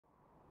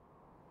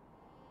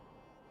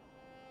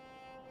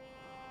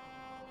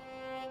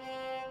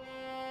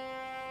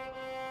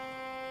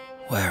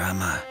Where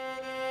am I?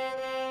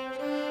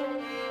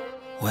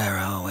 Where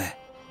are we?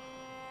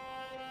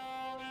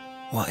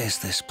 What is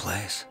this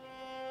place?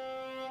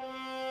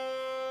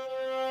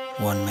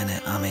 One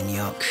minute I'm in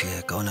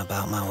Yorkshire going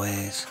about my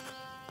ways.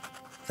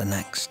 The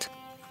next,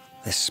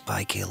 this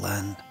spiky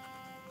land.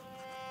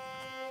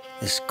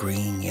 This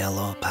green,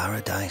 yellow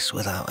paradise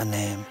without a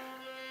name.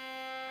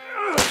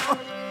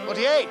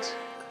 48.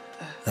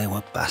 They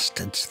were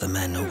bastards, the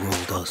men who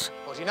ruled us.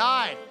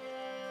 49.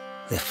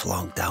 They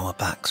flogged our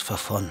backs for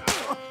fun.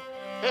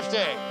 50.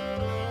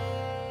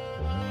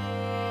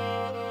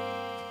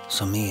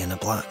 So me and a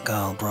black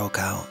girl broke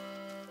out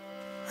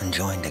and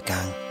joined a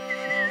gang.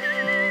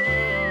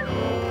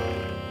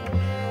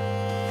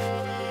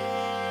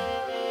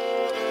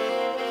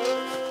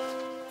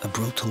 A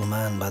brutal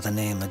man by the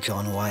name of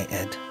John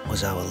Whitehead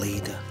was our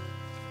leader.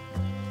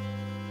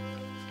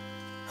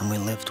 And we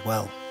lived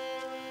well.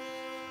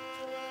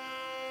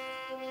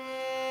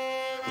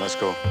 Let's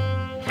go.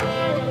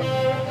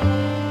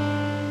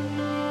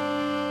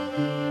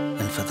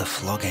 And for the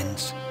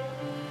floggings,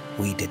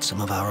 we did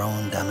some of our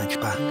own damage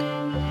back.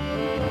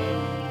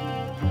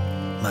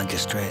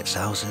 Magistrates'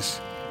 houses,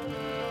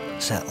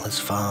 settlers'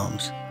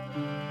 farms,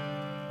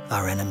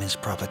 our enemies'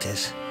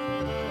 properties.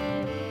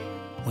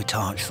 We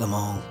torched them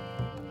all.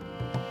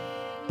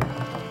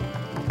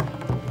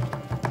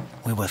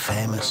 We were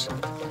famous.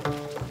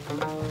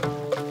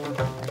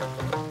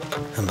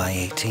 And by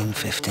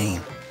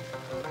 1815,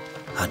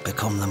 I'd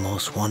become the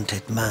most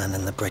wanted man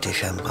in the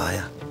British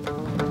Empire.